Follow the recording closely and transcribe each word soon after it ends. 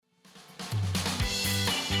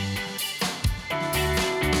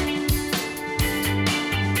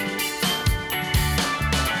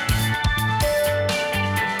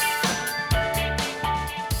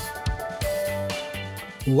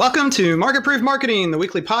Welcome to Market Proof Marketing, the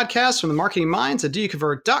weekly podcast from the marketing minds at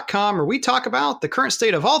doyouconvert.com, where we talk about the current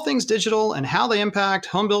state of all things digital and how they impact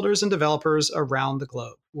home builders and developers around the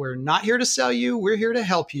globe. We're not here to sell you, we're here to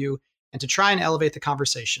help you and to try and elevate the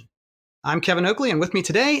conversation. I'm Kevin Oakley, and with me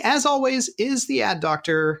today, as always, is the ad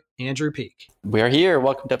doctor, Andrew Peak. We are here.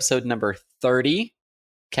 Welcome to episode number 30.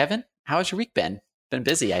 Kevin, how has your week been? Been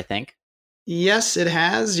busy, I think. Yes, it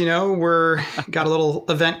has. We're got a little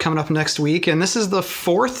event coming up next week, and this is the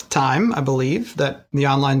fourth time, I believe, that the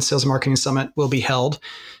Online Sales Marketing Summit will be held.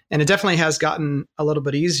 And it definitely has gotten a little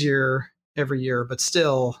bit easier every year, but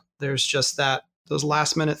still, there's just those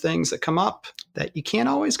last minute things that come up that you can't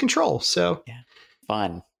always control. So, yeah,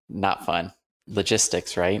 fun, not fun.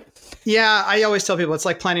 Logistics, right? Yeah, I always tell people it's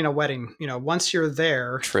like planning a wedding. Once you're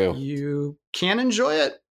there, True, you can enjoy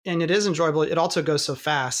it. And it is enjoyable. It also goes so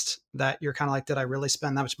fast that you're kind of like, did I really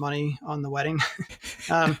spend that much money on the wedding?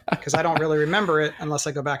 Because I don't really remember it unless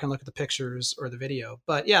I go back and look at the pictures or the video.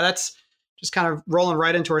 But yeah, that's just kind of rolling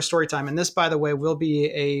right into our story time. And this, by the way, will be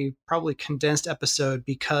a probably condensed episode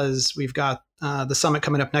because we've got the summit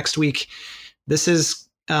coming up next week. This is,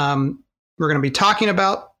 we're going to be talking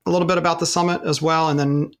about a little bit about the summit as well. And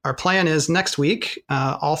then our plan is next week,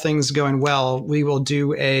 all things going well, we will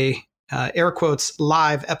do a air quotes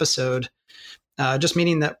live episode, just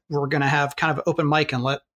meaning that we're going to have kind of open mic and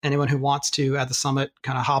let anyone who wants to at the summit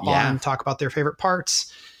kind of hop on and talk about their favorite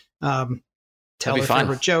parts, tell their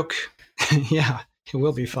favorite joke. Yeah, it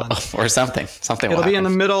will be fun. Or something. It'll be in the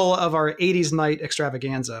middle of our 80s night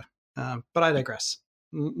extravaganza. But I digress.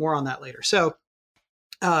 More on that later. So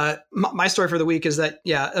my story for the week is that,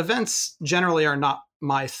 events generally are not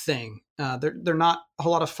my thing. They're not a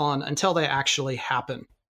whole lot of fun until they actually happen.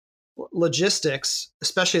 Logistics,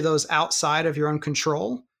 especially those outside of your own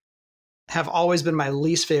control, have always been my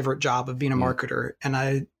least favorite job of being a marketer.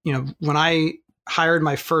 And when I hired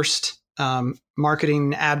my first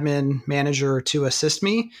marketing admin manager to assist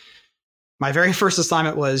me, my very first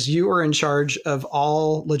assignment was, you are in charge of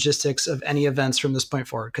all logistics of any events from this point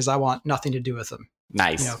forward, because I want nothing to do with them.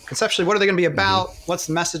 Nice. Conceptually, what are they going to be about? What's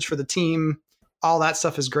the message for the team? All that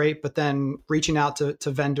stuff is great. But then reaching out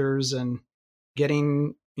to vendors and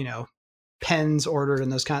getting pens ordered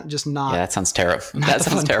and those kind of just not. Yeah, that sounds terrible. That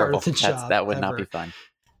sounds terrible. That would ever. Not be fun.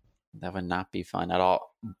 That would not be fun at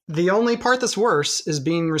all. The only part that's worse is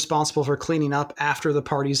being responsible for cleaning up after the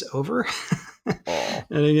party's over.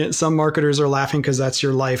 And again, some marketers are laughing because that's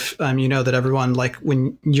your life. You know that everyone, like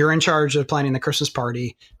when you're in charge of planning the Christmas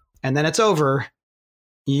party and then it's over,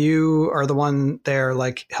 you are the one there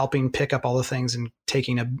like helping pick up all the things and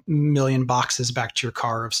taking 1 million boxes back to your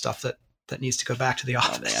car of stuff that needs to go back to the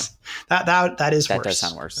office. That is worse. That does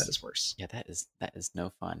sound worse. That is worse. Yeah, that is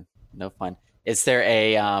no fun. No fun. Is there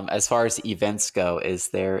a as far as events go, is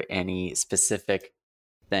there any specific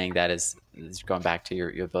thing that is going back to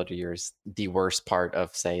your builder years, the worst part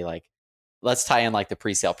of, say, like, let's tie in like the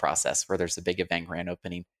pre-sale process where there's a big event grand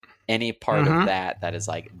opening. Any part of that is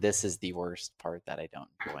like, this is the worst part that I don't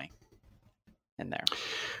enjoy in there?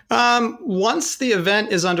 Once the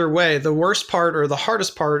event is underway, the worst part or the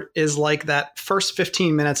hardest part is like that first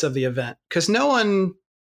 15 minutes of the event, because no one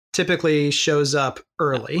typically shows up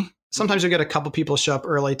early. Sometimes you get a couple people show up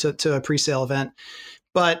early to a pre-sale event,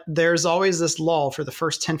 but there's always this lull for the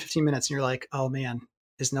first 10, 15 minutes. And you're like, oh man,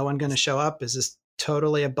 is no one going to show up? Is this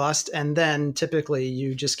totally a bust? And then typically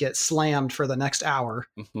you just get slammed for the next hour.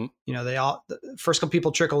 The first couple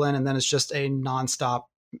people trickle in and then it's just a nonstop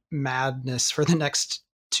madness for the next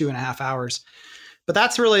 2.5 hours. But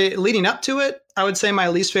that's really leading up to it. I would say my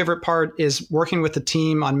least favorite part is working with the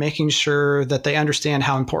team on making sure that they understand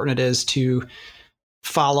how important it is to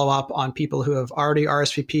follow up on people who have already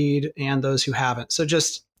RSVP'd and those who haven't. So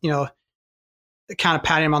just, kind of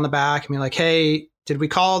patting them on the back and be like, hey, did we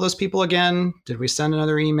call those people again? Did we send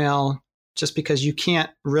another email? Just because you can't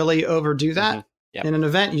really overdo that in an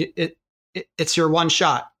event. It's your one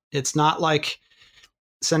shot. It's not like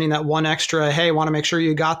sending that one extra, hey, want to make sure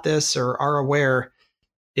you got this or are aware,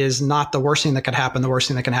 is not the worst thing that could happen. The worst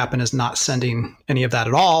thing that can happen is not sending any of that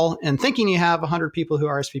at all and thinking you have 100 people who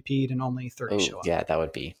RSVP'd and only 30 show up. Yeah, that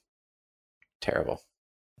would be terrible.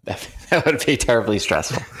 That would be terribly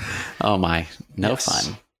stressful. Oh my, no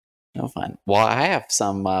fun. Well, I have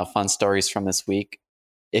some fun stories from this week.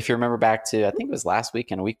 If you remember back to, I think it was last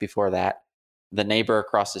week and a week before that, the neighbor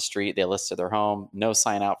across the street, they listed their home, no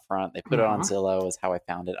sign out front. They put it on Zillow is how I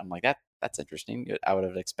found it. I'm like, that's interesting. I would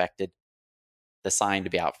have expected the sign to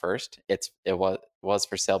be out first. It was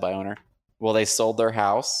for sale by owner. Well, they sold their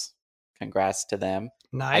house. Congrats to them.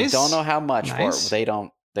 Nice. I don't know how much for it. They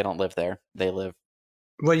don't live there. They live.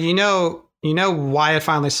 Well, you know why it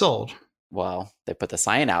finally sold. Well, they put the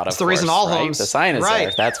sign out. It's of the reason course, all right? homes. The sign is right.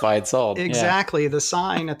 there. That's why it's sold. Exactly. The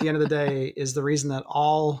sign at the end of the day is the reason that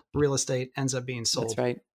all real estate ends up being sold. That's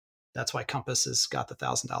right. That's why Compass has got the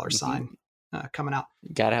 $1,000 Mm-hmm. sign coming out.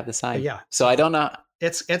 You gotta have the sign. But yeah. So I don't know.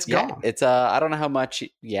 It's Yeah, gone. it's I don't know how much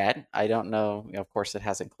yet. I don't know. Of course, it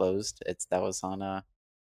hasn't closed. That was on I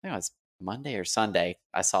think it was Monday or Sunday.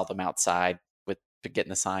 I saw them outside with getting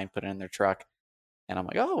the sign, put it in their truck, and I'm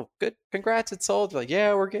like, oh, good, congrats, it's sold. They're like,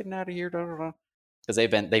 yeah, we're getting out of here, because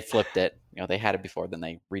they flipped it. They had it before, then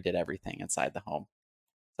they redid everything inside the home.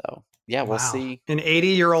 So yeah, we'll see. An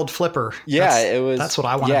 80-year-old flipper. Yeah, it was. That's what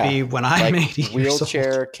I want to be when I'm 80 years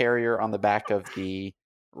wheelchair old. carrier on the back of the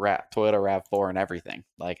Toyota RAV4 and everything.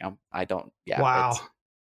 Like I don't. Yeah. Wow. It's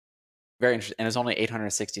very interesting. And it's only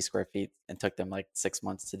 860 square feet and took them like 6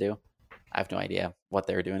 months to do. I have no idea what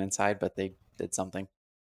they were doing inside, but they did something.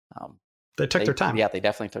 They took their time. Yeah, they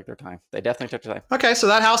definitely took their time. Okay, so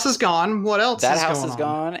that house is gone. What else? That house is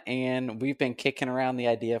gone, and we've been kicking around the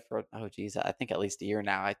idea for I think at least a year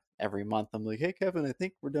now. Every month I'm like, hey Kevin, I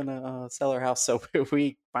think we're gonna sell our house. So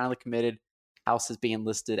we finally committed. House is being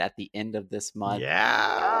listed at the end of this month.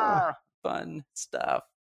 Yeah, fun stuff.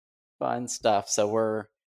 So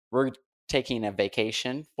we're taking a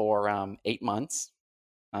vacation for 8 months.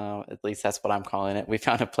 At least that's what I'm calling it. We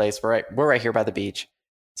found a place. We're right here by the beach.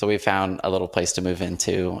 So we found a little place to move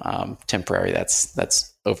into, temporary.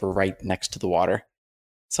 That's over right next to the water.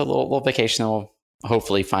 So a little vacation. We'll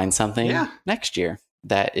hopefully find something next year.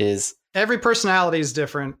 That is. Every personality is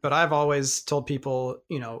different, but I've always told people,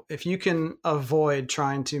 if you can avoid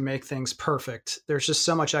trying to make things perfect, there's just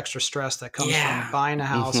so much extra stress that comes from buying a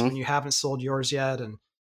house when you haven't sold yours yet and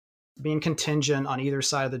being contingent on either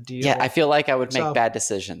side of the deal. Yeah, I feel like I would make bad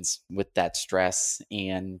decisions with that stress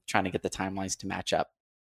and trying to get the timelines to match up.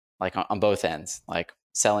 Like on both ends, like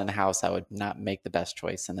selling the house, I would not make the best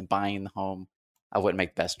choice. And then buying the home, I wouldn't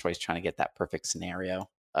make the best choice trying to get that perfect scenario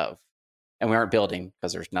and we aren't building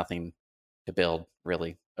because there's nothing to build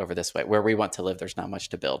really over this way. Where we want to live, there's not much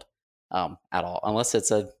to build at all, unless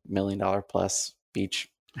it's $1 million plus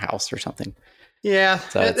beach house or something. Yeah,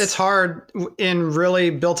 so it's hard in really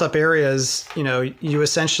built up areas. You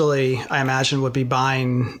essentially, I imagine, would be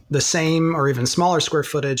buying the same or even smaller square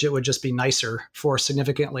footage. It would just be nicer for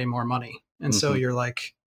significantly more money. And so you're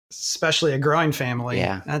like, especially a growing family,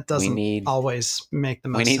 that doesn't always make the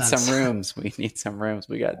most sense. We need some rooms.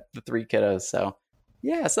 We got the 3 kiddos. So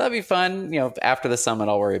so that'd be fun. After the summit,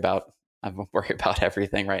 I won't worry about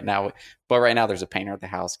everything right now. But right now there's a painter at the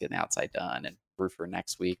house getting the outside done and roofer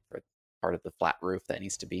next week for part of the flat roof that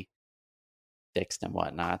needs to be fixed and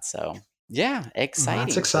whatnot. So exciting.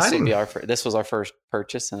 That's exciting. This was our first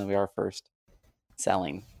purchase and it'll be our first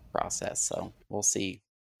selling process. So we'll see.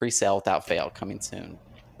 Pre-sale without fail coming soon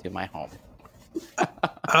to my home.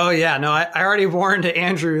 Oh yeah. No, I already warned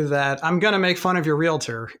Andrew that I'm going to make fun of your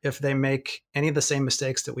realtor if they make any of the same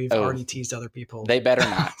mistakes that we've already teased other people. They better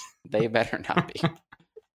not. They better not be.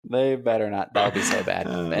 They better not. That would be so bad.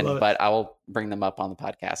 But I will bring them up on the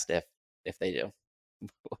podcast if they do.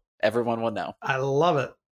 Everyone will know. I love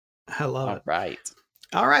it. All right.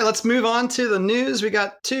 All right. Let's move on to the news. We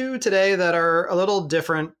got 2 today that are a little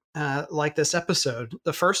different, like this episode.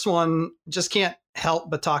 The first one, just can't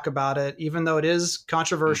help but talk about it, even though it is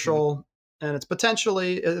controversial and there's a potential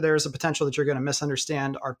that you're going to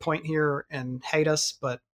misunderstand our point here and hate us.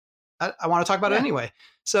 But I want to talk about it anyway.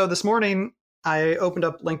 So this morning, I opened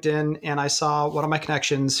up LinkedIn and I saw one of my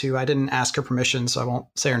connections who I didn't ask her permission, so I won't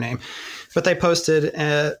say her name, but they posted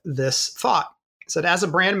this thought. It said, as a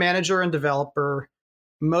brand manager and developer,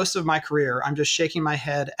 most of my career, I'm just shaking my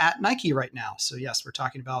head at Nike right now. So yes, we're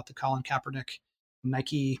talking about the Colin Kaepernick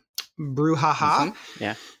Nike brouhaha.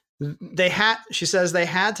 She says they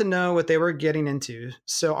had to know what they were getting into.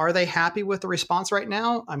 So are they happy with the response right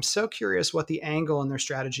now? I'm so curious what the angle in their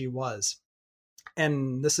strategy was.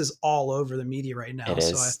 And this is all over the media right now. It is.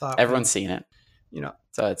 So I thought everyone's seen it.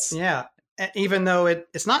 So it's even though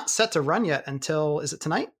it's not set to run yet until, is it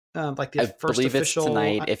tonight? Like the first official. It's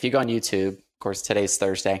tonight. If you go on YouTube, of course, today's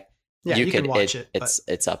Thursday. Yeah, you can watch it.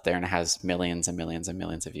 It's up there and it has millions and millions and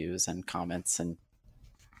millions of views and comments and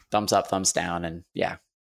thumbs up, thumbs down, and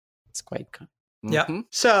it's quite. Yeah.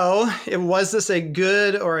 So was this a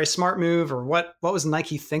good or a smart move, or what was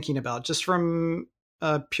Nike thinking about? Just from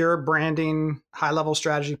a pure branding, high level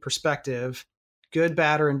strategy perspective, good,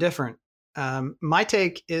 bad, or indifferent. My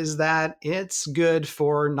take is that it's good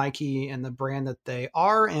for Nike and the brand that they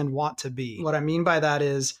are and want to be. What I mean by that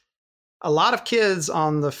is a lot of kids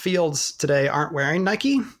on the fields today aren't wearing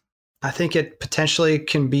Nike. I think it potentially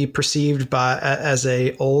can be perceived as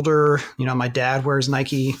a older, my dad wears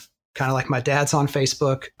Nike. kind of like my dad's on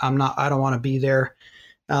Facebook. I don't want to be there.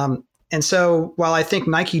 And so while I think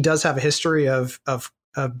Nike does have a history of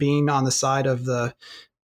being on the side of the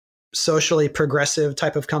socially progressive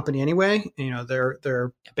type of company anyway,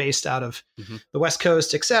 they're based out of the West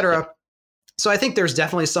Coast, et cetera. Yep. So I think there's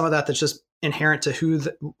definitely some of that that's just inherent to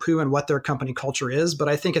who and what their company culture is. But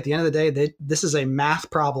I think at the end of the day, this is a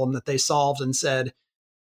math problem that they solved and said,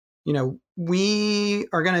 we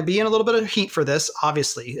are going to be in a little bit of heat for this.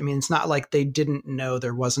 Obviously, I mean, it's not like they didn't know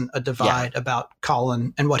there wasn't a divide about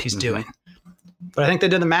Colin and what he's doing. But I think they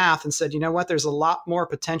did the math and said, you know what, there's a lot more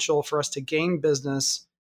potential for us to gain business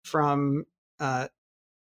from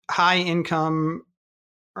high income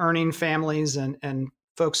earning families and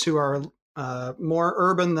folks who are more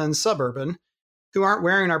urban than suburban, who aren't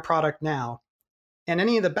wearing our product now. And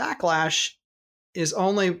any of the backlash is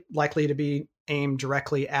only likely to be aimed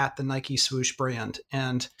directly at the Nike swoosh brand.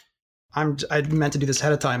 And I meant to do this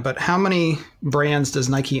ahead of time, but how many brands does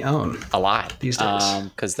Nike own? A lot these days.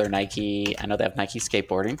 Because they're Nike. I know they have Nike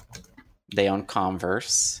skateboarding. They own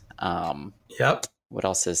Converse. Yep. What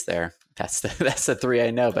else is there? That's the three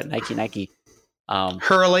I know. But Nike.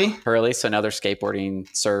 Hurley. So another skateboarding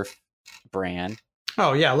surf brand.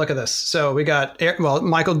 Oh yeah, look at this. So we got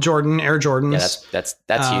Michael Jordan, Air Jordans. Yeah,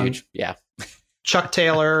 that's huge. Yeah. Chuck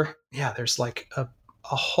Taylor. Yeah, there's like a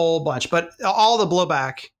whole bunch, but all the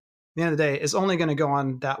blowback at the end of the day is only going to go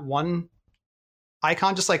on that one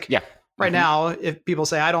icon. Just like right now, if people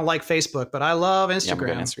say I don't like Facebook, but I love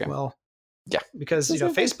Instagram. Instagram. Well, because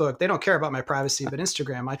Facebook, they don't care about my privacy, but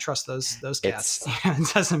Instagram, I trust those cats.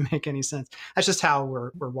 It doesn't make any sense. That's just how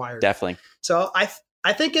we're wired. Definitely. So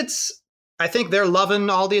I think they're loving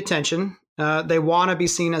all the attention. They want to be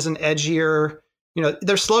seen as an edgier.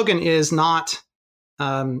 Their slogan is not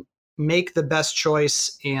make the best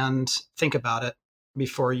choice and think about it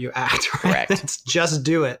before you act. Right? Correct. It's just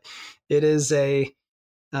do it. It is a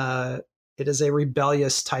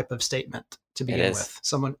rebellious type of statement to begin with.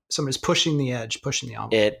 Somebody's pushing the edge, pushing the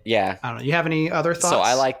envelope. I don't know. You have any other thoughts? So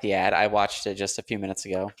I like the ad. I watched it just a few minutes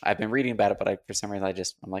ago. I've been reading about it, but for some reason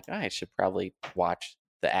I'm like, I should probably watch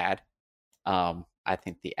the ad. I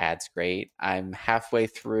think the ad's great. I'm halfway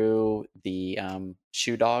through the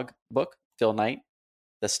Shoe Dog book, Phil Knight,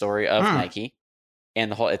 the story of Nike,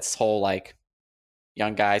 and the whole like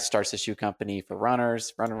young guy starts a shoe company for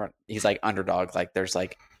runners. He's like underdog. Like there's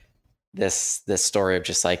like this story of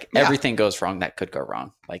just like everything goes wrong that could go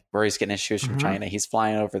wrong. Like where he's getting his shoes from China, he's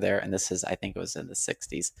flying over there, and this is, I think it was in the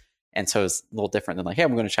 60s, and so it's a little different than like, hey,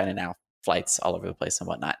 I'm going to China now. Flights all over the place and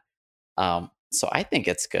whatnot. So I think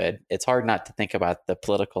it's good. It's hard not to think about the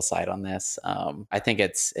political side on this. I think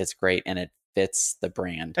it's great, and it fits the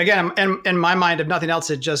brand. Again, and in my mind, if nothing else,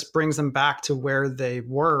 it just brings them back to where they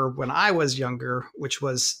were when I was younger, which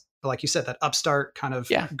was, like you said, that upstart kind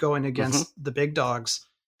of going against the big dogs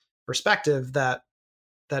perspective that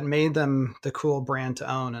made them the cool brand to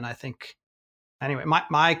own. And I think, anyway,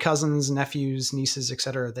 my cousins, nephews, nieces, et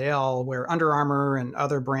cetera, they all wear Under Armour and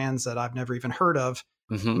other brands that I've never even heard of.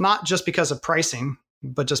 Not just because of pricing,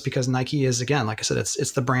 but just because Nike is, again, like I said,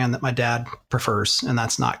 it's the brand that my dad prefers, and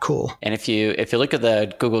that's not cool. And if you look at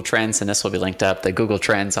the Google Trends, and this will be linked up, the Google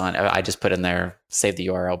Trends I just put in there, save the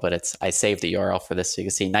URL, but I saved the URL for this, so you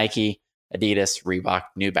can see Nike, Adidas, Reebok,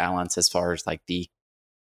 New Balance, as far as like the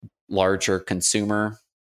larger consumer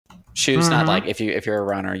shoes. Not like if you're a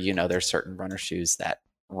runner, there's certain runner shoes that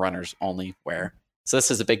runners only wear. So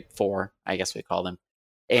this is a big four, I guess we call them.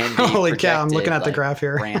 And holy cow, I'm looking at the graph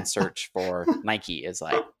here. Brand search for Nike is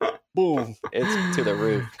like, boom, it's to the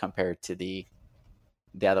roof compared to the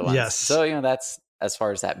other ones. Yes. So, that's as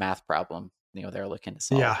far as that math problem, they're looking to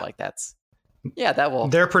solve. Like that will.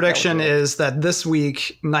 Their prediction is that this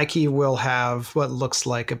week Nike will have what looks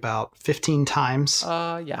like about 15 times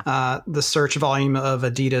the search volume of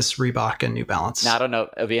Adidas, Reebok, and New Balance. Now, I don't know.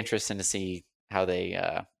 It'll be interesting to see how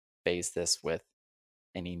they phase this with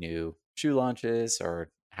any new shoe launches, or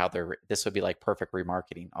how this would be like perfect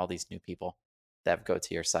remarketing. All these new people that go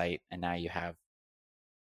to your site, and now you have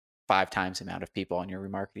 5 times the amount of people on your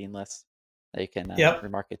remarketing list that you can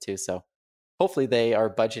remarket to. So hopefully they are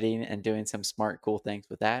budgeting and doing some smart, cool things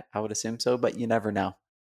with that. I would assume so, but you never know.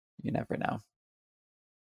 You never know.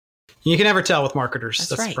 You can never tell with marketers.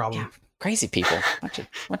 That's right. The problem. Yeah. Crazy people. Bunch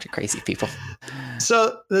of crazy people.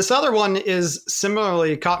 So this other one is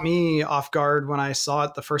similarly caught me off guard when I saw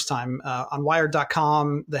it the first time. On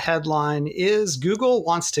Wired.com, the headline is Google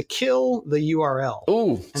wants to kill the URL.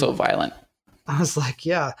 Ooh, so violent. I was like,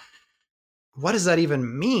 what does that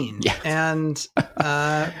even mean? Yeah. And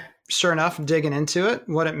sure enough, digging into it,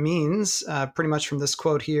 what it means, pretty much from this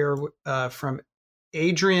quote here from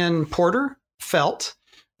Adrian Porter Felt,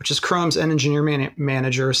 which is Chrome's engineer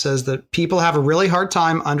manager, says that people have a really hard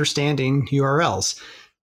time understanding URLs.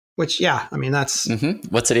 Which, yeah, I mean, that's...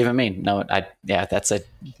 What's it even mean? No, that's a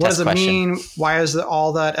what does it question. mean? Why is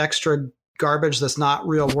all that extra garbage that's not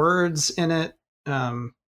real words in it?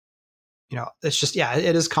 It's just,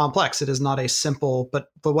 it is complex. It is not a simple, but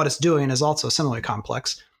what it's doing is also similarly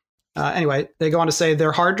complex. Anyway, they go on to say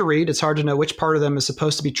they're hard to read. It's hard to know which part of them is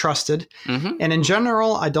supposed to be trusted. And in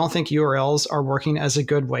general, I don't think URLs are working as a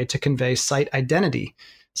good way to convey site identity.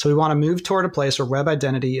 So we want to move toward a place where web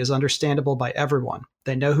identity is understandable by everyone.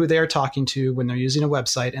 They know who they are talking to when they're using a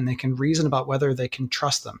website, and they can reason about whether they can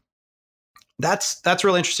trust them. That's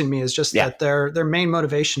really interesting to me, is just that their main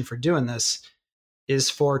motivation for doing this is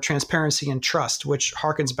for transparency and trust, which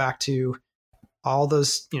harkens back to all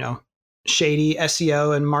those, shady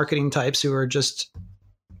SEO and marketing types who are just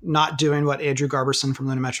not doing what Andrew Garberson from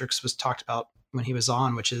Lunametrics was talked about when he was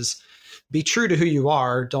on, which is be true to who you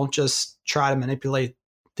are. Don't just try to manipulate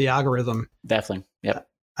the algorithm. Definitely. Yep.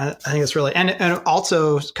 I think it's really, and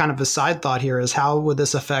also kind of a side thought here is how would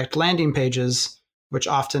this affect landing pages, which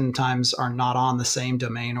oftentimes are not on the same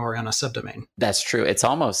domain or in a subdomain? That's true. It's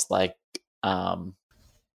almost like, I'm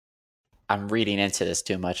reading into this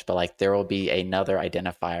too much, but like there will be another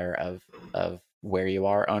identifier of where you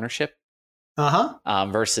are ownership,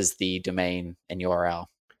 versus the domain and URL.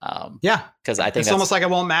 Because I think it's almost like it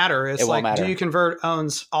won't matter. It won't matter. Do You Convert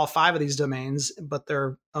owns all 5 of these domains, but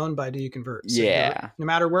they're owned by Do You Convert. So no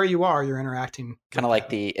matter where you are, you're interacting. Kind of like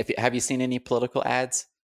have you seen any political ads?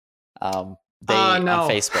 On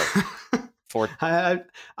Facebook.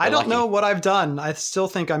 I don't know what I've done. I still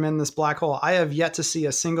think I'm in this black hole. I have yet to see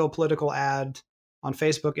a single political ad on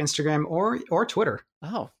Facebook, Instagram, or Twitter.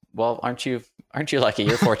 Oh, well, aren't you lucky?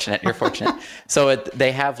 You're fortunate. You're fortunate. So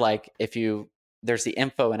they have there's the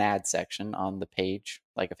info and ad section on the page,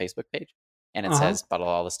 like a Facebook page, and it says about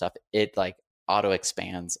all the stuff. It like auto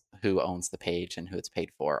expands who owns the page and who it's paid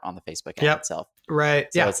for on the Facebook ad itself.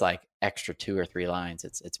 Right. So it's like extra 2 or 3 lines.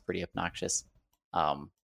 It's pretty obnoxious.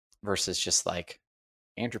 Versus just like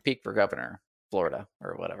Andrew Peak for governor, Florida,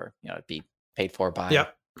 or whatever. It'd be paid for by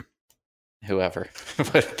whoever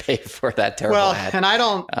would pay for that terrible ad. And I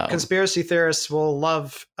don't. Conspiracy theorists will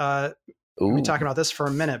love. We're talking about this for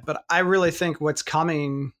a minute, but I really think what's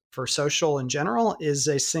coming for social in general is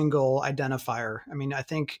a single identifier. I mean, I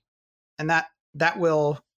think, and that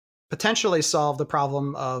will potentially solve the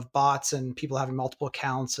problem of bots and people having multiple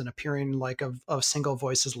accounts and appearing like a single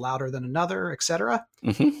voice is louder than another, et cetera.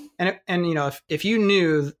 And if you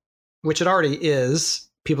knew, which it already is,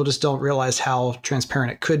 people just don't realize how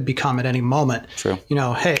transparent it could become at any moment. True.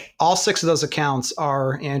 Hey, all 6 of those accounts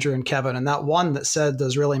are Andrew and Kevin, and that one that said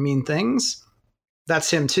those really mean things,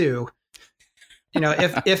 that's him too.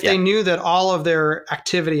 If they knew that all of their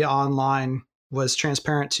activity online was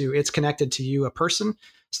transparent to it's connected to you, a person.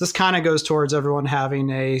 So this kind of goes towards everyone having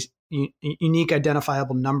a unique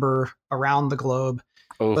identifiable number around the globe,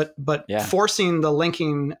 but forcing the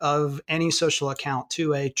linking of any social account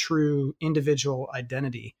to a true individual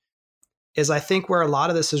identity is, I think, where a lot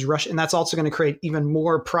of this is rushed. And that's also going to create even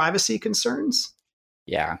more privacy concerns.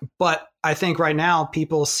 Yeah. But I think right now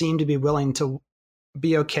people seem to be willing to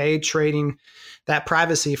be okay trading that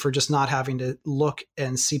privacy for just not having to look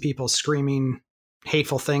and see people screaming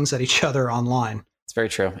hateful things at each other online. It's very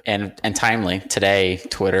true. And timely. Today,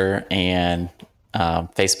 Twitter and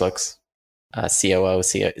Facebook's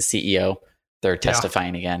CEO, they're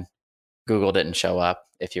testifying again. Google didn't show up,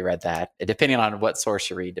 if you read that. Depending on what source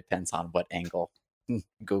you read, depends on what angle.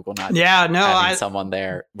 Google not having someone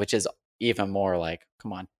there, which is even more like,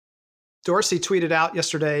 come on. Dorsey tweeted out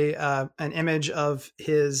yesterday an image of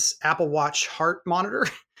his Apple Watch heart monitor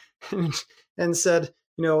and said,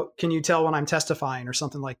 can you tell when I'm testifying or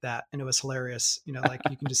something like that? And it was hilarious. Like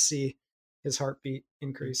you can just see his heartbeat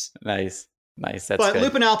increase. Nice. That's but good.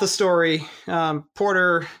 Looping out the story,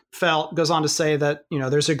 Porter Felt goes on to say that,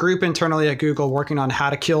 there's a group internally at Google working on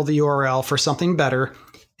how to kill the URL for something better.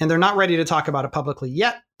 And they're not ready to talk about it publicly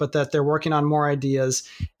yet, but that they're working on more ideas.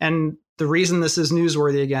 And the reason this is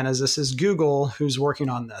newsworthy again is this is Google who's working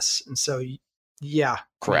on this. And so,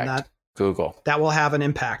 correct. Google. That will have an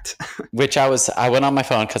impact. Which I went on my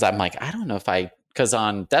phone because I'm like, I don't know because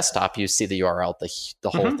on desktop, you see the URL, the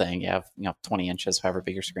whole thing. You have, 20 inches, however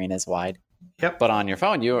big your screen is wide. Yep. But on your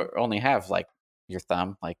phone, you only have like your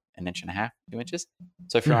thumb, like 1.5 inches, 2 inches.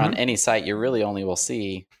 So if you're on any site, you really only will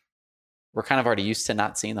see, we're kind of already used to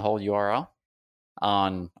not seeing the whole URL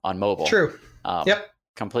on mobile. True.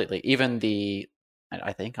 Completely. Even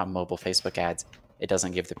I think on mobile Facebook ads, it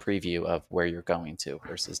doesn't give the preview of where you're going to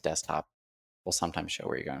versus desktop will sometimes show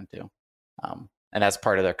where you're going to. And that's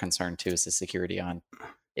part of their concern too, is the security on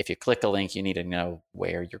if you click a link, you need to know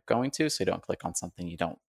where you're going to, so you don't click on something you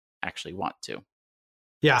don't actually want to.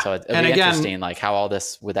 Yeah. So it'll be interesting, like how all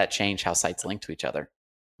this, would that change how sites link to each other,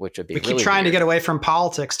 which would be we really keep trying weird. to get away from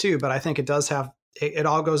politics too, but I think it does have, it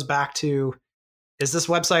all goes back to, is this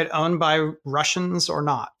website owned by Russians or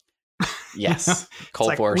not? Yes.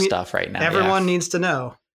 Cold War stuff right now. Everyone needs to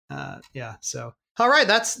know. So, all right,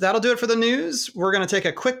 that'll do it for the news. We're going to take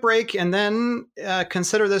a quick break and then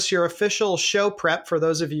consider this your official show prep for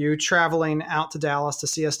those of you traveling out to Dallas to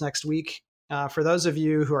see us next week. For those of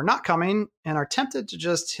you who are not coming and are tempted to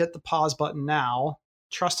just hit the pause button now,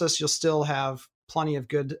 trust us, you'll still have plenty of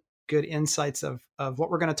good insights of what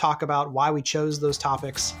we're going to talk about, why we chose those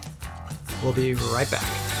topics. We'll be right back.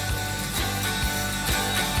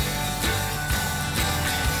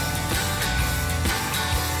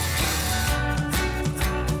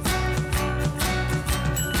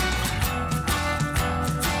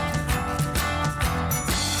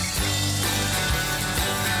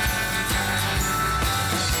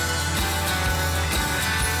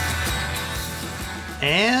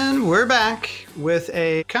 And we're back with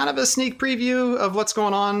a kind of a sneak preview of what's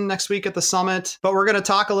going on next week at the summit. But we're going to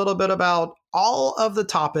talk a little bit about all of the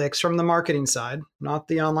topics from the marketing side, not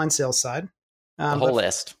the online sales side. The whole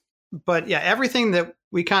list. But yeah, everything that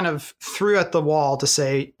we kind of threw at the wall to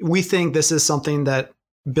say, we think this is something that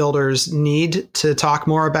builders need to talk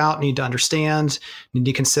more about, need to understand, need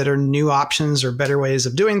to consider new options or better ways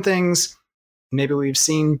of doing things. Maybe we've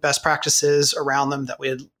seen best practices around them that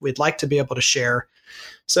we'd like to be able to share.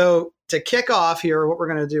 So to kick off here, what we're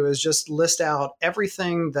going to do is just list out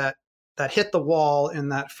everything that hit the wall in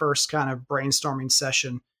that first kind of brainstorming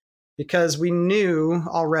session, because we knew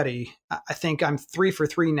already, I think I'm 3 for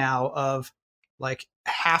 3 now of like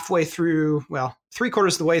halfway through, well,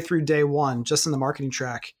 3/4 of the way through day one, just in the marketing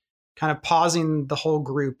track, kind of pausing the whole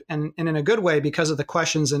group and in a good way because of the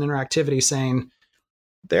questions and interactivity saying,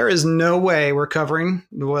 there is no way we're covering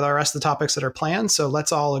with our rest of the topics that are planned. So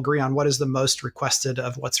let's all agree on what is the most requested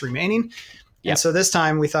of what's remaining. Yep. And so this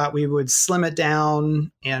time we thought we would slim it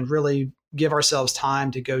down and really give ourselves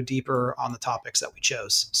time to go deeper on the topics that we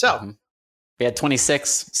chose. So we had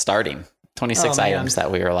 26 starting, 26 items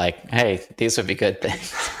that we were like, hey, these would be good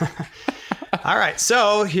things. All right.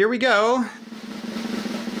 So here we go.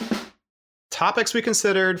 Topics we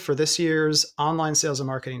considered for this year's Online Sales and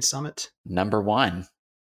Marketing Summit. Number 1.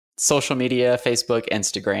 Social media, Facebook,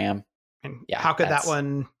 Instagram. And how could that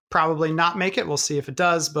one probably not make it? We'll see if it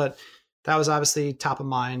does, but that was obviously top of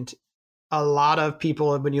mind. A lot of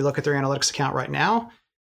people, when you look at their analytics account right now,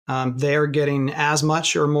 they're getting as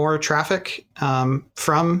much or more traffic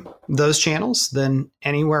from those channels than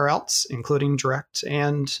anywhere else, including direct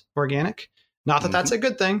and organic. Not that that's a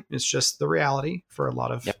good thing. It's just the reality for a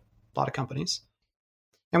lot of companies.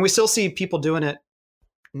 And we still see people doing it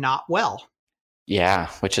not well. Yeah,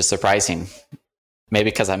 which is surprising. Maybe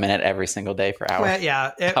because I'm in it every single day for hours.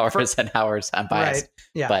 Well, hours and hours. I'm biased. Right,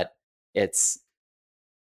 yeah. But it's,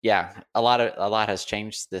 a lot has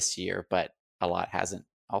changed this year, but a lot hasn't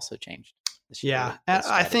also changed this year. Yeah, and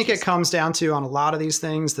I think it comes down to, on a lot of these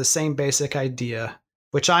things, the same basic idea,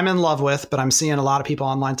 which I'm in love with, but I'm seeing a lot of people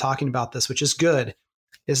online talking about this, which is good,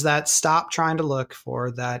 is that stop trying to look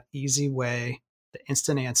for that easy way, the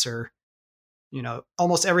instant answer. You know,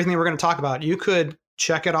 almost everything we're going to talk about, you could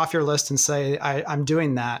check it off your list and say, I'm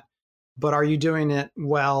doing that, but are you doing it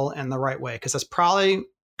well and the right way? Because that's probably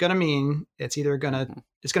going to mean it's either going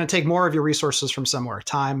to take more of your resources from somewhere,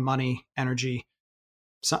 time, money, energy.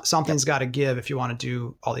 Something's got to give if you want to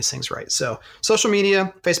do all these things right. So social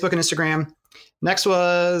media, Facebook and Instagram. Next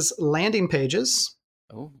was landing pages.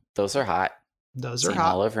 Oh, those are hot. Those are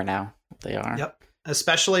hot all over now. They are. Yep.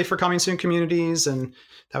 Especially for coming soon communities. And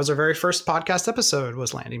that was our very first podcast episode,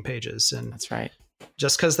 was landing pages. And that's right.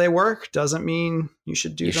 Just because they work doesn't mean you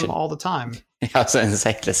should do them all the time. I was going to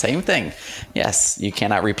say the same thing. Yes, you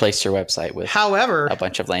cannot replace your website with a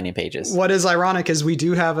bunch of landing pages. What is ironic is we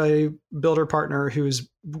do have a builder partner who's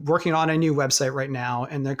working on a new website right now,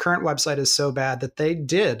 and their current website is so bad that they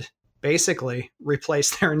did basically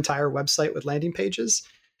replace their entire website with landing pages,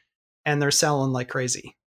 and they're selling like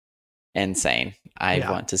crazy. Insane. I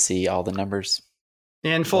want to see all the numbers.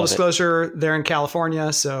 And full disclosure, they're in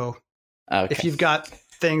California, so if you've got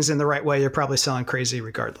things in the right way, you're probably selling crazy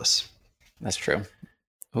regardless. That's true.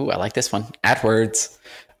 Ooh, I like this one. AdWords,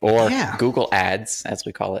 or Google Ads, as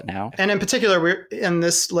we call it now. And in particular, in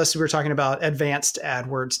this list, we were talking about advanced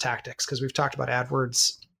AdWords tactics, because we've talked about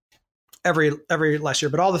AdWords every last year,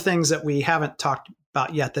 but all the things that we haven't talked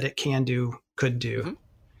about yet that it can do, could do.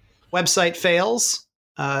 Mm-hmm. Website fails,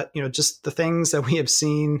 just the things that we have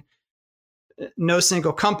seen. No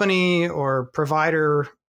single company or provider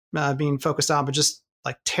being focused on, but just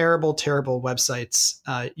like terrible websites,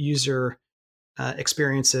 user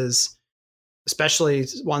experiences, especially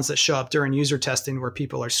ones that show up during user testing where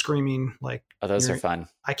people are screaming like, Oh, those are fun.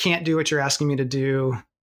 I can't do what you're asking me to do,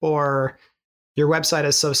 or your website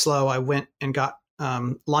is so slow. I went and got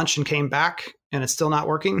lunch and came back and it's still not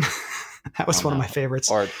working. That was one of my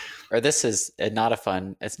favorites. Or this is not a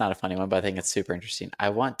fun, it's not a funny one, but I think it's super interesting. I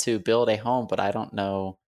want to build a home, but I don't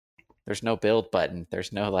know. There's no build button.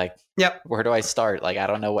 There's no like, where do I start? Like, I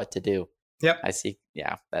don't know what to do. Yep. I see.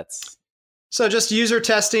 Yeah, that's. So just user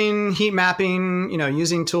testing, heat mapping,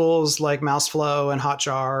 using tools like Mouseflow and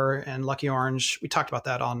Hotjar and Lucky Orange. We talked about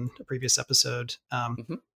that on a previous episode.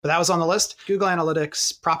 But that was on the list. Google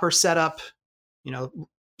Analytics, proper setup,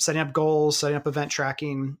 setting up goals, setting up event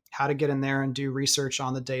tracking, how to get in there and do research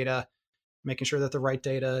on the data, making sure that the right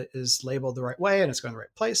data is labeled the right way and it's going to the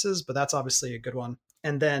right places. But that's obviously a good one.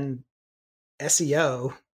 And then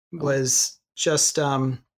SEO was just...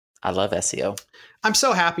 I love SEO. I'm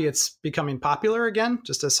so happy it's becoming popular again,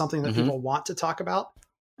 just as something that people want to talk about.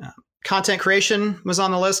 Content creation was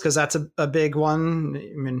on the list because that's a big one.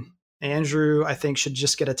 I mean, Andrew, I think, should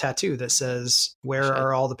just get a tattoo that says, where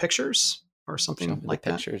are all the pictures or something like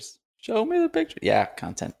that. Pictures. Show me the picture. Yeah,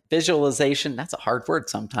 content. Visualization. That's a hard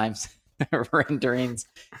word sometimes. Renderings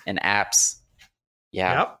and apps.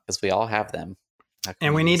 Yeah, because we all have them.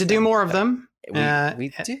 And we need to do more of them.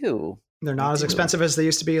 We do. They're not as expensive as they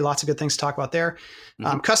used to be. Lots of good things to talk about there.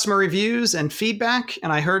 Customer reviews and feedback.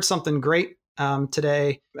 And I heard something great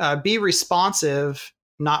today. Be responsive,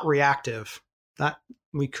 not reactive. That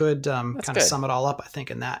we could kind of sum it all up, I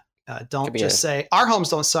think, in that. Don't just say, our homes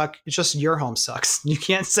don't suck. It's just your home sucks. You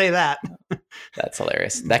can't say that. That's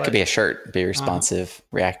hilarious. That could be a shirt. Be responsive,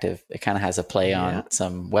 reactive. It kind of has a play on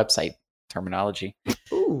some website terminology.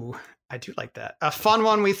 Ooh. I do like that. A fun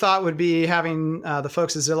one we thought would be having the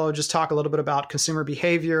folks at Zillow just talk a little bit about consumer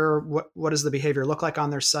behavior. What does the behavior look like on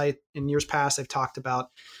their site? In years past, they've talked about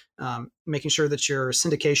making sure that your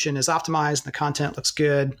syndication is optimized and the content looks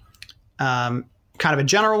good. Kind of a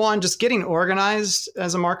general one, just getting organized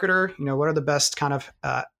as a marketer. What are the best kind of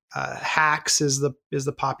hacks is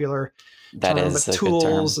the popular that term, is but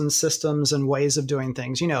tools and systems and ways of doing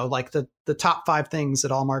things, like the top 5 things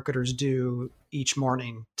that all marketers do each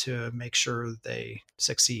morning to make sure they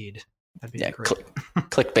succeed. That'd be great.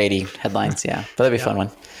 Clickbaity headlines. Yeah. But that'd be a fun one.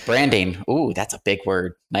 Branding. Ooh, that's a big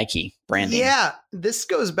word. Nike branding. Yeah. This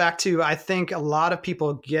goes back to, I think a lot of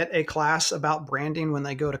people get a class about branding when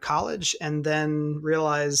they go to college and then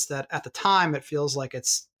realize that at the time it feels like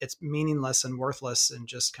it's meaningless and worthless and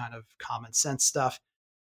just kind of common sense stuff.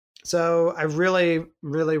 So I really,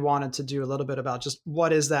 really wanted to do a little bit about just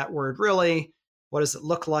what is that word really? What does it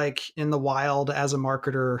look like in the wild as a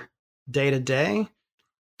marketer day to day?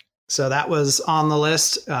 So that was on the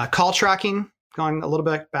list. Call tracking, going a little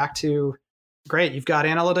bit back to, great, you've got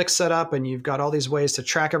analytics set up and you've got all these ways to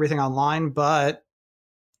track everything online, but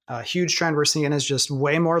a huge trend we're seeing is just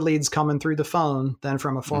way more leads coming through the phone than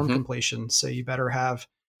from a form completion. So you better have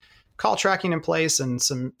call tracking in place and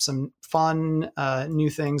some fun new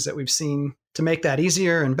things that we've seen to make that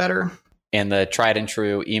easier and better. And the tried and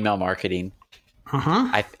true email marketing.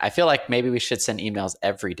 I feel like maybe we should send emails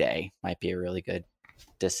every day. Might be a really good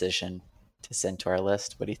decision to send to our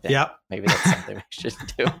list. What do you think? Yep. Maybe that's something we should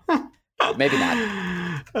do. Maybe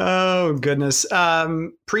not. Oh, goodness.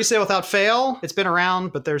 Pre-sale without fail. It's been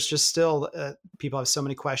around, but there's just still people have so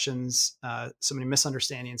many questions, so many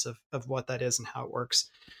misunderstandings of what that is and how it works.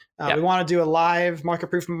 We want to do a live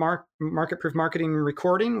market-proof marketing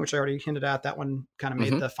recording, which I already hinted at. That one kind of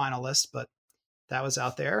made the final list, but that was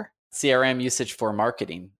out there. CRM usage for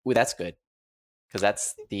marketing. Ooh, that's good. Because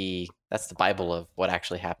that's the Bible of what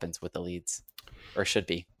actually happens with the leads, or should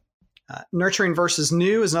be. Nurturing versus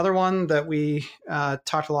new is another one that we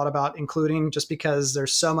talked a lot about including, just because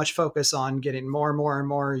there's so much focus on getting more and more and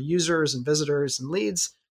more users and visitors and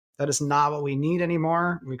leads. That is not what we need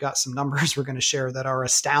anymore. We've got some numbers we're going to share that are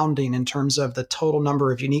astounding in terms of the total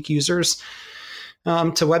number of unique users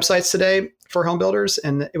to websites today for home builders,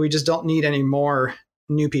 and we just don't need any more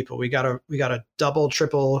new people. We got to double,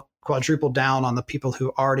 triple, quadruple down on the people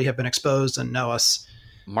who already have been exposed and know us.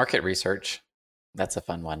 Market research. That's a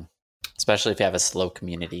fun one, especially if you have a slow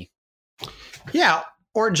community. Yeah.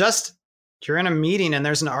 Or just you're in a meeting and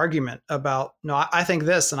there's an argument about, no, I think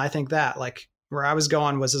this and I think that. Like where I was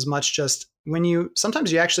going was as much just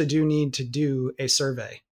sometimes you actually do need to do a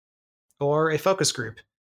survey or a focus group.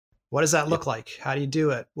 What does that look like? How do you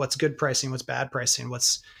do it? What's good pricing? What's bad pricing?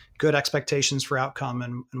 What's good expectations for outcome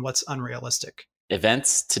and what's unrealistic?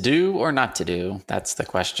 Events to do or not to do? That's the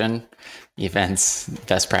question. Events,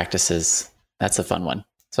 best practices. That's a fun one.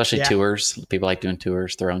 especially Yeah. tours. People like doing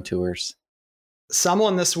tours, their own tours.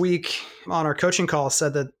 Someone this week on our coaching call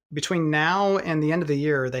said that between now and the end of the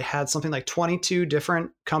year, they had something like 22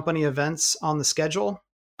 different company events on the schedule.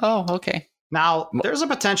 Oh, okay. Now, there's a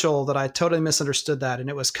potential that I totally misunderstood that, and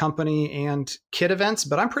it was company and kid events,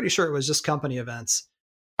 but I'm pretty sure it was just company events.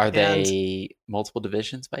 Are they multiple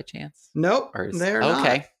divisions by chance? Nope, Or they're not.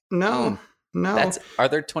 okay. No. Are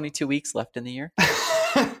there 22 weeks left in the year?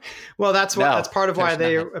 Well, that's part of why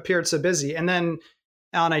they not. appeared so busy. And then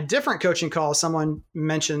on a different coaching call, someone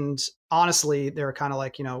mentioned, honestly, they were kind of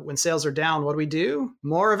like, when sales are down, what do we do?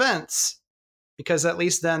 More events. Because at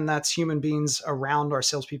least then that's human beings around our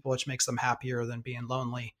salespeople, which makes them happier than being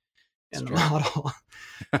lonely in the model.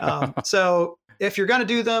 So if you're going to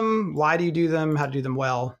do them, why do you do them? How to do them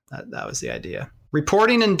well? That was the idea.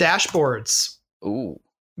 Reporting and dashboards. Ooh.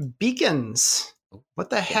 Beacons. What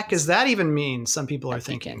the heck does that even mean? Some people are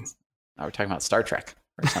thinking. Oh, we're talking about Star Trek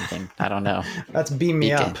or something. I don't know. That's beam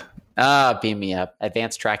me up. Beam me up.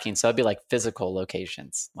 Advanced tracking. So it'd be like physical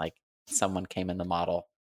locations, like someone came in the model.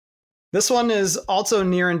 This one is also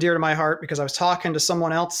near and dear to my heart because I was talking to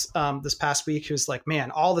someone else this past week who's like,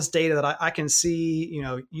 man, all this data that I can see,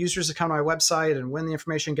 users that come to my website and when the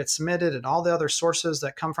information gets submitted and all the other sources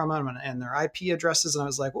that come from them and their IP addresses. And I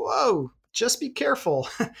was like, whoa, just be careful.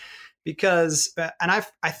 Because, and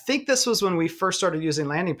I think this was when we first started using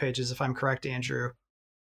landing pages, if I'm correct, Andrew.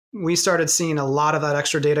 We started seeing a lot of that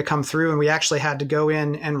extra data come through and we actually had to go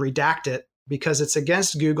in and redact it because it's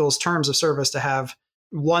against Google's terms of service to have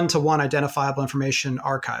one-to-one identifiable information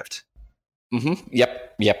archived. Mm-hmm.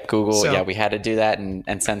 Yep. Google. So, yeah, we had to do that.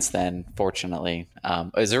 And since then, fortunately,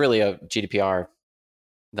 it was really a GDPR,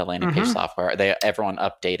 the landing page software. Everyone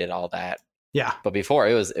updated all that. Yeah. But before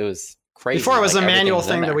it was crazy. Before it was a manual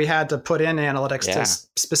thing that we had to put in analytics to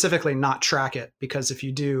specifically not track it, because if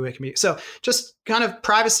you do, it can be. So just kind of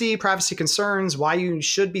privacy concerns, why you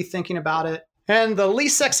should be thinking about it. And the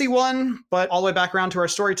least sexy one, but all the way back around to our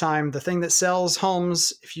story time, the thing that sells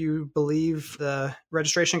homes, if you believe the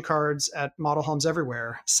registration cards at model homes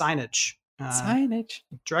everywhere, signage.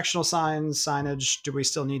 Directional signs, signage. Do we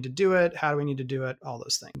still need to do it? How do we need to do it? All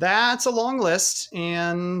those things. That's a long list,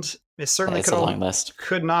 and it certainly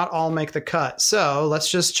could not all make the cut. So let's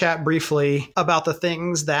just chat briefly about the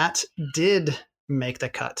things that did make the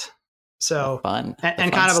cut. So fun.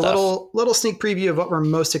 And kind of a little sneak preview of what we're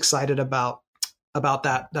most excited about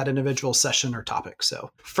that individual session or topic. So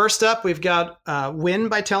first up, we've got win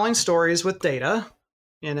by telling stories with data,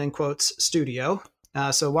 and in quotes, studio.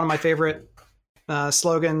 So one of my favorite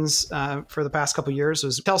slogans for the past couple of years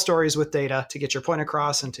was tell stories with data to get your point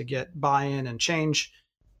across and to get buy-in and change.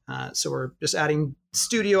 So we're just adding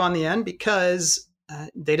studio on the end because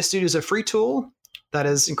Data Studio is a free tool that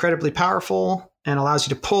is incredibly powerful and allows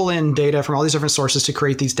you to pull in data from all these different sources to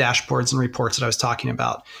create these dashboards and reports that I was talking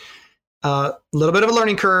about. A little bit of a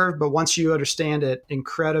learning curve, but once you understand it,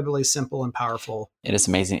 incredibly simple and powerful. It is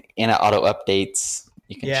amazing. And it auto updates.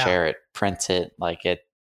 You can share it, print it, like it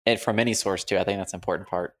from any source too. I think that's an important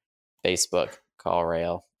part. Facebook,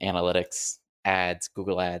 CallRail, analytics, ads,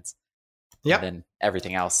 Google ads. Yep. And then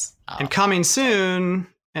everything else. And coming soon,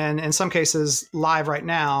 and in some cases live right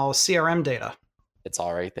now, CRM data. It's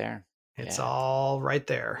all right there. It's all right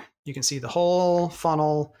there. You can see the whole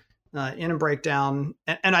funnel in a breakdown.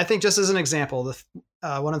 And I think just as an example,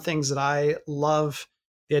 one of the things that I love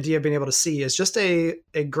the idea of being able to see is just a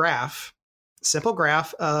graph, simple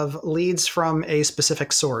graph of leads from a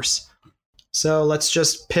specific source. So let's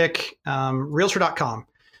just pick Realtor.com.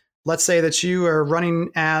 Let's say that you are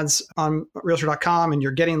running ads on Realtor.com and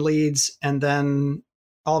you're getting leads, and then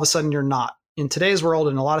all of a sudden you're not. In today's world,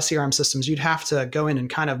 in a lot of CRM systems, you'd have to go in and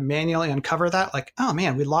kind of manually uncover that. Like, oh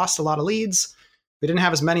man, we lost a lot of leads. We didn't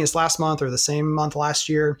have as many as last month or the same month last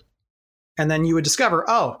year. And then you would discover,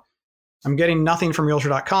 oh, I'm getting nothing from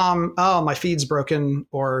Realtor.com. Oh, my feed's broken,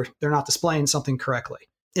 or they're not displaying something correctly.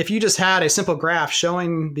 If you just had a simple graph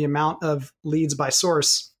showing the amount of leads by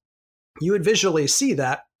source, you would visually see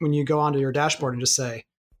that when you go onto your dashboard and just say,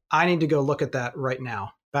 I need to go look at that right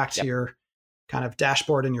now. Back to your kind of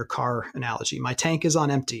dashboard in your car analogy. My tank is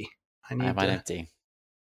on empty. I'm on empty.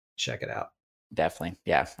 Check it out. Definitely.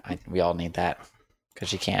 Yeah. We all need that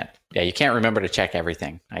because you can't remember to check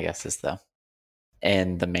everything, I guess is the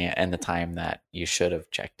time that you should have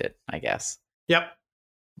checked it, I guess. Yep.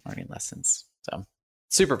 Learning lessons. So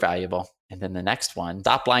super valuable. And then the next one,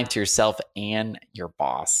 stop lying to yourself and your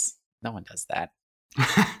boss. No one does that. No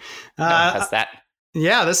one does that.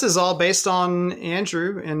 Yeah, this is all based on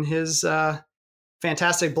Andrew and his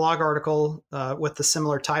fantastic blog article with the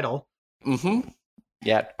similar title. Mm-hmm.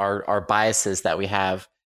 Yeah, our biases that we have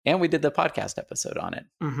And we did the podcast episode on it.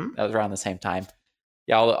 Mm-hmm. That was around the same time.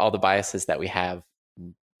 Yeah, all the biases that we have,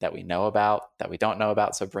 that we know about, that we don't know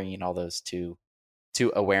about. So bringing all those to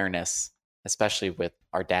awareness, especially with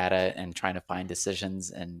our data and trying to find decisions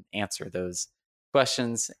and answer those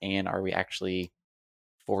questions. And are we actually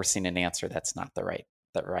forcing an answer that's not the right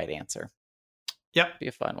answer? Yep. Be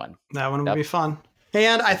a fun one. That one will be fun.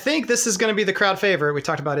 And I think this is going to be the crowd favorite we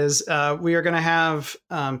talked about is we are going to have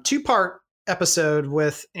 2-part episode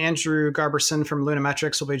with Andrew Garberson from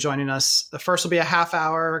Lunametrics will be joining us. The first will be a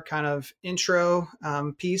half-hour kind of intro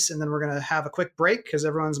piece, and then we're going to have a quick break because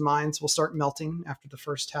everyone's minds will start melting after the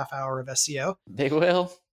first half hour of SEO. They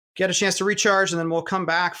will. Get a chance to recharge, and then we'll come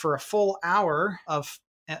back for a full hour of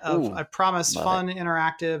I promise, fun,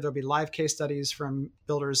 interactive. There'll be live case studies from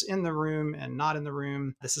builders in the room and not in the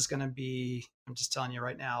room. This is going to be, I'm just telling you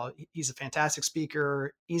right now, he's a fantastic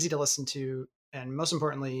speaker, easy to listen to, and most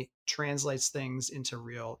importantly, translates things into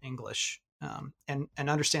real English and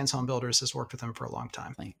understands home builders, has worked with them for a long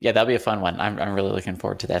time. Yeah, that'll be a fun one. I'm really looking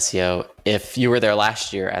forward to the SEO. If you were there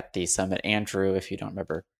last year at the summit, Andrew, if you don't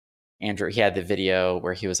remember, Andrew, he had the video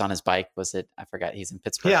where he was on his bike. Was it? I forgot. He's in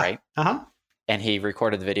Pittsburgh, right? Uh-huh. And he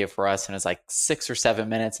recorded the video for us, and it was like 6 or 7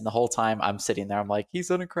 minutes. And the whole time I'm sitting there, I'm like, he's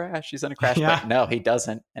going to crash. Yeah. But no, he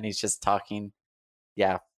doesn't. And he's just talking.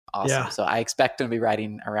 Yeah. Awesome. Yeah. So I expect him to be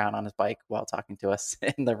riding around on his bike while talking to us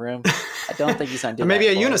in the room. I don't think he's going to do maybe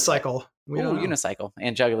that. Maybe a unicycle. Unicycle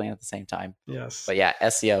and juggling at the same time. Yes. But yeah,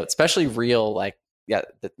 SEO, especially real,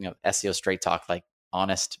 SEO straight talk, like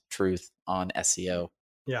honest truth on SEO.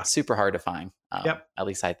 Yeah. Super hard to find. Yep. At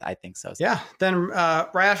least I think so. Yeah. Then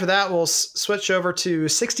right after that, we'll switch over to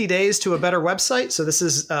 60 days to a better website. So this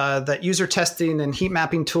is that user testing and heat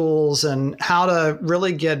mapping tools and how to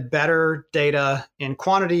really get better data in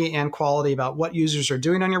quantity and quality about what users are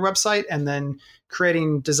doing on your website, and then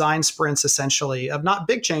creating design sprints essentially of not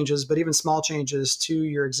big changes, but even small changes to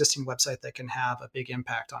your existing website that can have a big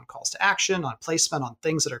impact on calls to action, on placement, on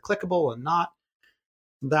things that are clickable and not.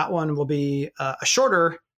 That one will be a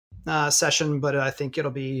shorter session, but I think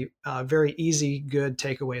it'll be very easy, good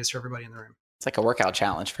takeaways for everybody in the room. It's like a workout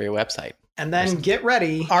challenge for your website. And then get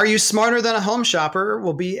ready. Are You Smarter Than a Home Shopper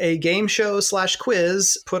will be a game show /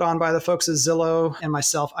 quiz put on by the folks at Zillow and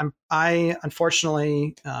myself. I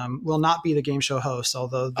unfortunately will not be the game show host,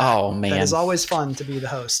 although that is always fun to be the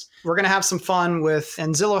host. We're going to have some fun with,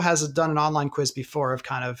 and Zillow has done an online quiz before of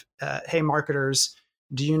kind of, hey, marketers,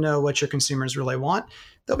 do you know what your consumers really want?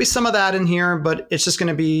 There'll be some of that in here, but it's just going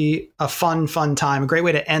to be a fun time, a great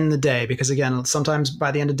way to end the day. Because again, sometimes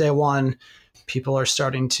by the end of day one, people are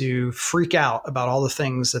starting to freak out about all the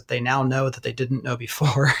things that they now know that they didn't know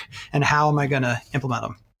before. And how am I going to implement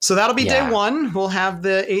them? So that'll be day one. We'll have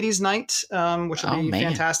the 80s night, which will be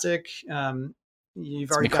fantastic.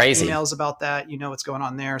 You've already got emails about that. You know what's going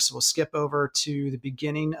on there. So we'll skip over to the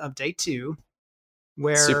beginning of day 2.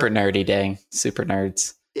 Where super nerdy day, super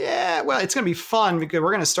nerds. Yeah, well, it's going to be fun because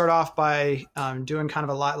we're going to start off by doing kind of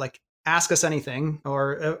a lot like Ask Us Anything,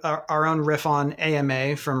 or our own riff on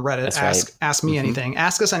AMA from Reddit. Ask me anything.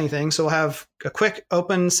 Ask us anything. So we'll have a quick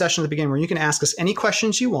open session at the beginning where you can ask us any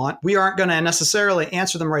questions you want. We aren't going to necessarily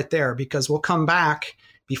answer them right there because we'll come back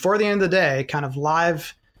before the end of the day, kind of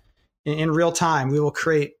live in real time. We will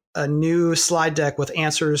create a new slide deck with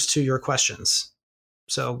answers to your questions.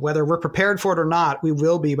 So whether we're prepared for it or not, we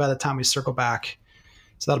will be by the time we circle back.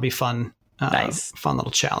 So that'll be fun. Nice. Fun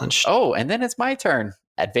little challenge. Oh, and then it's my turn.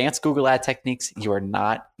 Advanced Google ad techniques you are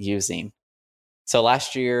not using. So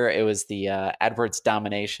last year it was the AdWords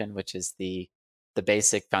domination, which is the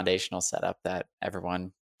basic foundational setup that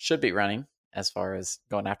everyone should be running as far as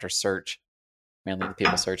going after search, mainly the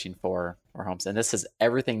people searching for homes. And this is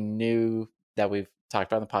everything new that we've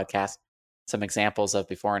talked about on the podcast. Some examples of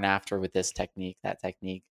before and after with this technique, that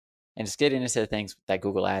technique, and just getting into the things that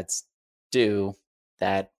Google Ads do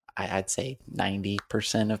that I'd say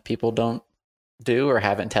 90% of people don't do or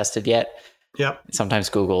haven't tested yet. Yep. Sometimes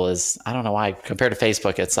Google is, I don't know why, compared to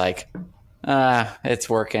Facebook, it's like, it's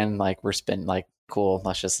working. Like we're spending, like, cool,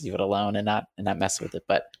 let's just leave it alone and not mess with it.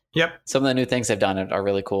 But yep, some of the new things they've done are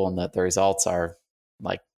really cool, and the results are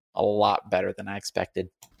like a lot better than I expected.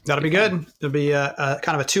 That'll be good. There'll be a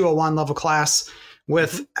kind of a 201 level class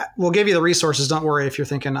with, we'll give you the resources. Don't worry if you're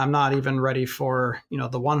thinking I'm not even ready for,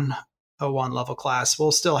 the 101 level class.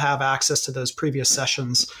 We'll still have access to those previous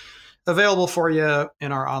sessions available for you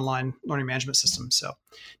in our online learning management system. So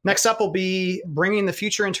next up will be Bringing the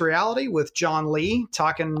Future into Reality with John Lee,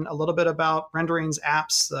 talking a little bit about renderings,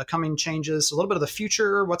 apps, the coming changes, a little bit of the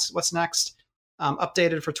future, what's next,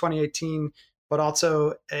 updated for 2018. But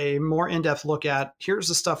also a more in-depth look at, here's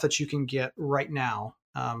the stuff that you can get right now.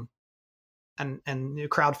 and a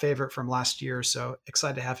crowd favorite from last year. So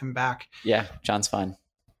excited to have him back. Yeah, John's fun.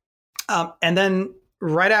 And then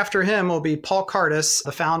right after him will be Paul Cardis,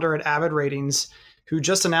 the founder at Avid Ratings, who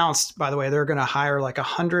just announced, by the way, they're going to hire like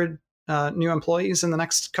 100 new employees in the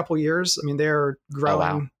next couple of years. I mean, they're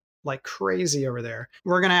growing like crazy over there.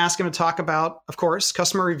 We're going to ask him to talk about, of course,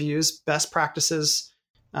 customer reviews, best practices,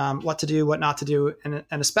 what to do, what not to do, and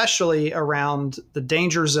especially around the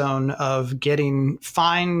danger zone of getting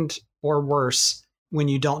fined or worse when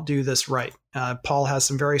you don't do this right. Paul has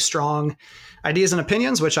some very strong ideas and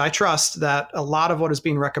opinions, which I trust that a lot of what is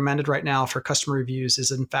being recommended right now for customer reviews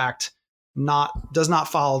is in fact does not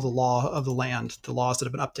follow the law of the land, the laws that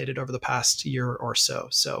have been updated over the past year or so.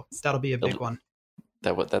 So that'll be a big one.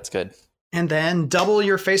 That's good. And then double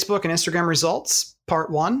your Facebook and Instagram results, part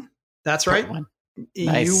 1. That's right. Part 1.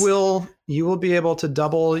 Nice. You will be able to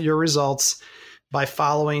double your results by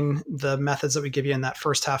following the methods that we give you in that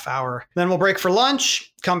first half hour. Then we'll break for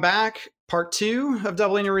lunch, come back, part 2 of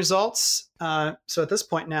doubling your results. So at this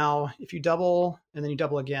point now, if you double and then you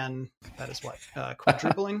double again, that is what?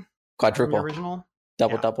 Quadrupling? Quadruple. Original?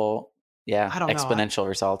 Double. Yeah. I don't know. Exponential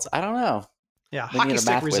results. I don't know. Yeah. We need Hockey a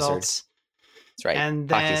stick math results. wizard. That's right. And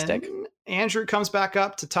Hockey then stick. Andrew comes back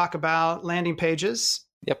up to talk about landing pages.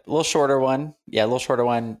 Yep. A little shorter one. Yeah. A little shorter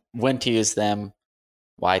one. When to use them,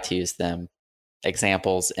 why to use them,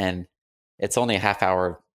 examples. And it's only a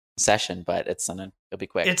half-hour session, but it'll be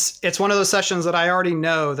quick. It's one of those sessions that I already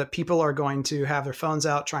know that people are going to have their phones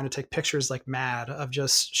out trying to take pictures like mad of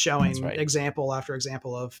just showing example after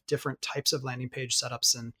example of different types of landing page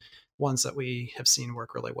setups and ones that we have seen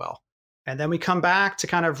work really well. And then we come back to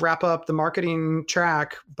kind of wrap up the marketing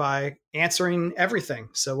track by answering everything.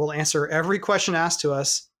 So we'll answer every question asked to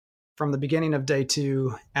us from the beginning of day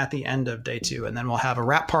 2 at the end of day 2. And then we'll have a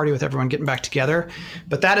wrap party with everyone getting back together.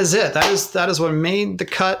 But that is it. That is what made the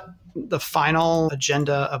cut, the final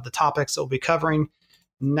agenda of the topics that we'll be covering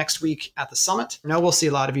next week at the summit. I know we'll see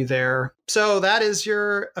a lot of you there. So that is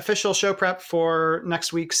your official show prep for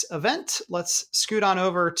next week's event. Let's scoot on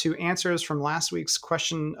over to answers from last week's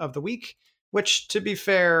question of the week, which, to be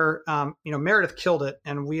fair, Meredith killed it.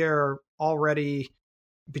 And we are already,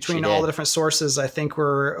 between all the different sources, I think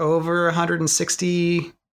we're over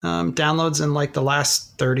 160 downloads in like the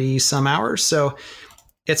last 30 some hours. So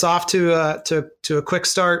it's off to a quick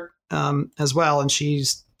start as well. And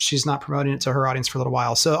she's not promoting it to her audience for a little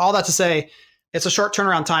while. So all that to say, it's a short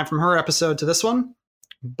turnaround time from her episode to this one,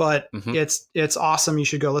 but it's awesome. You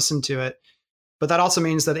should go listen to it. But that also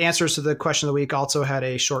means that answers to the question of the week also had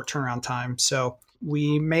a short turnaround time. So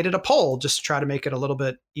we made it a poll just to try to make it a little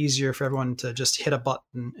bit easier for everyone to just hit a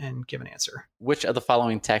button and give an answer. Which of the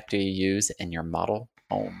following tech do you use in your model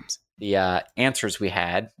homes? The answers we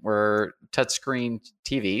had were touchscreen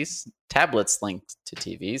TVs, tablets linked to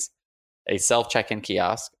TVs, a self-check-in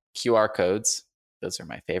kiosk, QR codes. Those are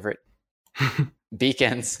my favorite.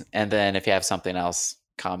 Beacons. And then if you have something else,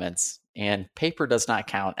 comments. And paper does not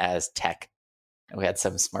count as tech. And we had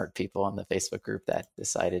some smart people in the Facebook group that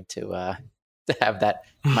decided to have that.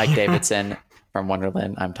 Mike Davidson from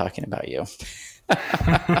Wonderland, I'm talking about you.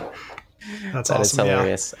 That's that awesome. Is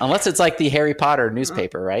hilarious. Yeah. Unless it's like the Harry Potter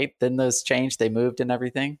newspaper, right? Then those changed, they moved and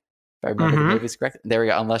everything. If I remember the movies correctly. There we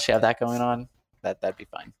go. Unless you have that going on, that'd be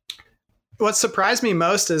fine. What surprised me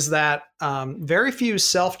most is that very few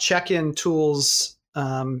self-check-in tools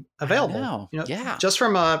available. Just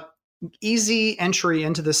from a easy entry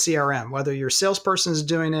into the CRM, whether your salesperson is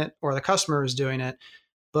doing it or the customer is doing it,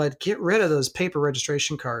 but get rid of those paper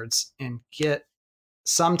registration cards and get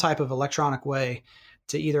some type of electronic way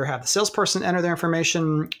to either have the salesperson enter their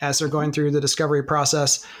information as they're going through the discovery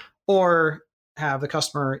process or have the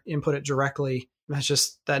customer input it directly.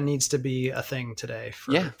 That needs to be a thing today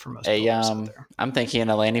for most people out there. I'm thinking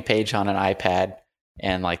a landing page on an iPad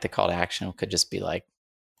and like the call to action could just be like,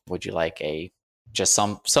 would you like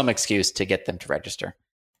some excuse to get them to register?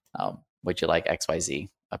 Would you like XYZ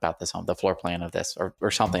about this home, the floor plan of this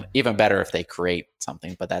or something? Even better if they create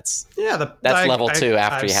something, but that's level 2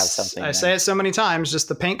 after you have something. I say it so many times, just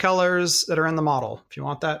the paint colors that are in the model. If you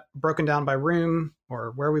want that broken down by room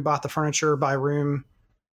or where we bought the furniture by room.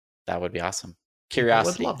 That would be awesome.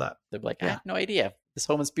 Curiosity. I would love that. They'd be like, I have no idea. This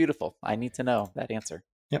home is beautiful. I need to know that answer.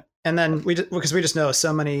 Yep. And then because we just know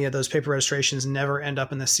so many of those paper registrations never end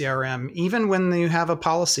up in the CRM, even when you have a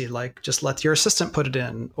policy, like just let your assistant put it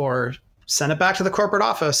in or send it back to the corporate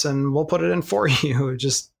office and we'll put it in for you.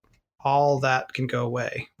 Just all that can go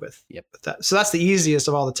away with that. So that's the easiest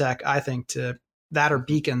of all the tech, I think, to that or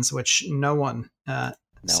beacons, which no one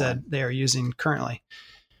said they are using currently.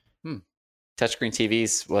 Touchscreen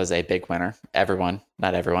TVs was a big winner.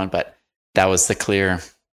 Not everyone, but that was the clear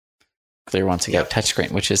Clear wants to go Yep.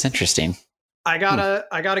 touchscreen, which is interesting. I got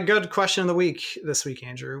a good question of the week this week,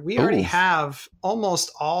 Andrew. We already Ooh. have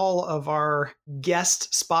almost all of our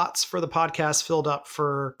guest spots for the podcast filled up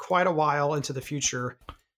for quite a while into the future.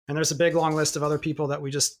 And there's a big long list of other people that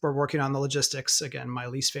we're working on the logistics. Again, my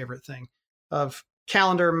least favorite thing of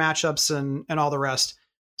calendar matchups and all the rest.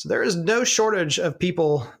 So there is no shortage of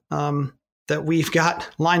people that we've got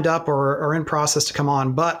lined up or in process to come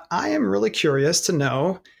on. But I am really curious to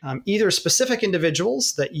know either specific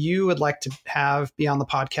individuals that you would like to have be on the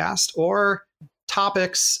podcast, or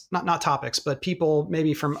topics, not topics, but people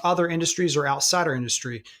maybe from other industries or outside our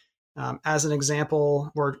industry. As an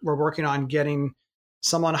example, we're working on getting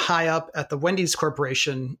someone high up at the Wendy's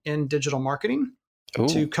Corporation in digital marketing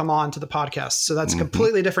to come on to the podcast. So that's a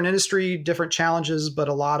completely different industry, different challenges, but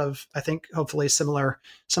a lot of, I think, hopefully similar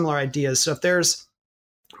ideas. So if there's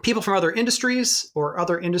people from other industries or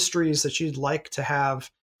other industries that you'd like to have,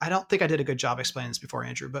 I don't think I did a good job explaining this before,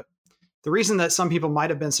 Andrew, but the reason that some people might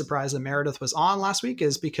have been surprised that Meredith was on last week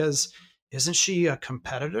is because isn't she a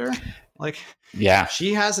competitor? Like, yeah,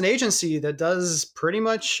 she has an agency that does pretty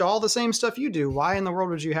much all the same stuff you do. Why in the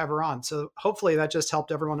world would you have her on? So hopefully that just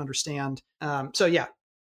helped everyone understand. So yeah,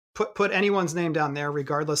 put anyone's name down there,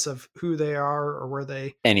 regardless of who they are or where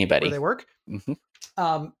they work.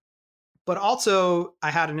 Mm-hmm. But also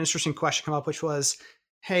I had an interesting question come up, which was,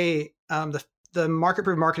 hey, the Market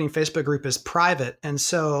Proof Marketing Facebook group is private. And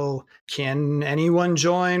so can anyone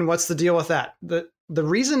join? What's the deal with that? The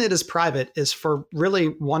reason it is private is for really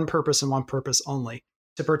one purpose and one purpose only: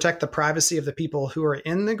 to protect the privacy of the people who are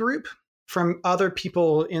in the group from other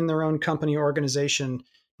people in their own company or organization.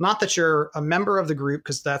 Not that you're a member of the group,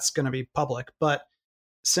 because that's going to be public, but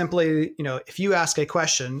simply, if you ask a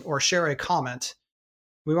question or share a comment,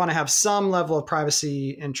 we want to have some level of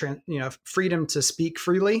privacy and freedom to speak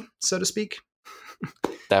freely, so to speak.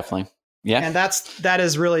 Definitely. Yeah. And that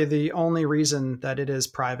is really the only reason that it is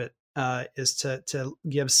private. Is to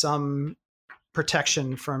give some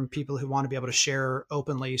protection from people who want to be able to share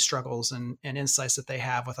openly struggles and insights that they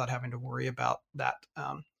have without having to worry about that.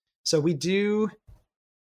 So we do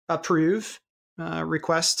approve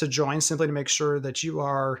requests to join simply to make sure that you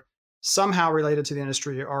are somehow related to the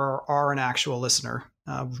industry or are an actual listener.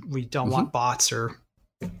 We don't want bots or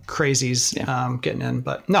crazies getting in.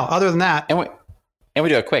 But no, other than that. And we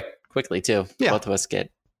do it quickly too. Yeah. Both of us get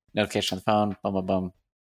notification on the phone, boom, boom, boom.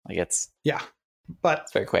 Like but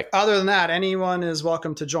it's very quick. Other than that, anyone is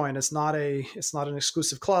welcome to join. It's not an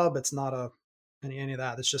exclusive club. It's not any of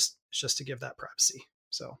that. It's just to give that privacy.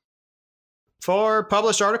 So for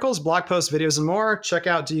published articles, blog posts, videos, and more, check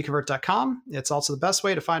out doyouconvert.com. It's also the best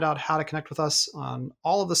way to find out how to connect with us on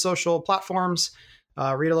all of the social platforms.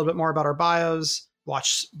 Read a little bit more about our bios,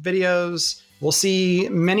 watch videos. We'll see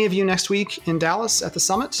many of you next week in Dallas at the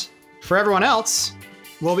summit. For everyone else,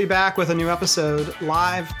 we'll be back with a new episode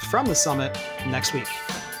live from the summit next week.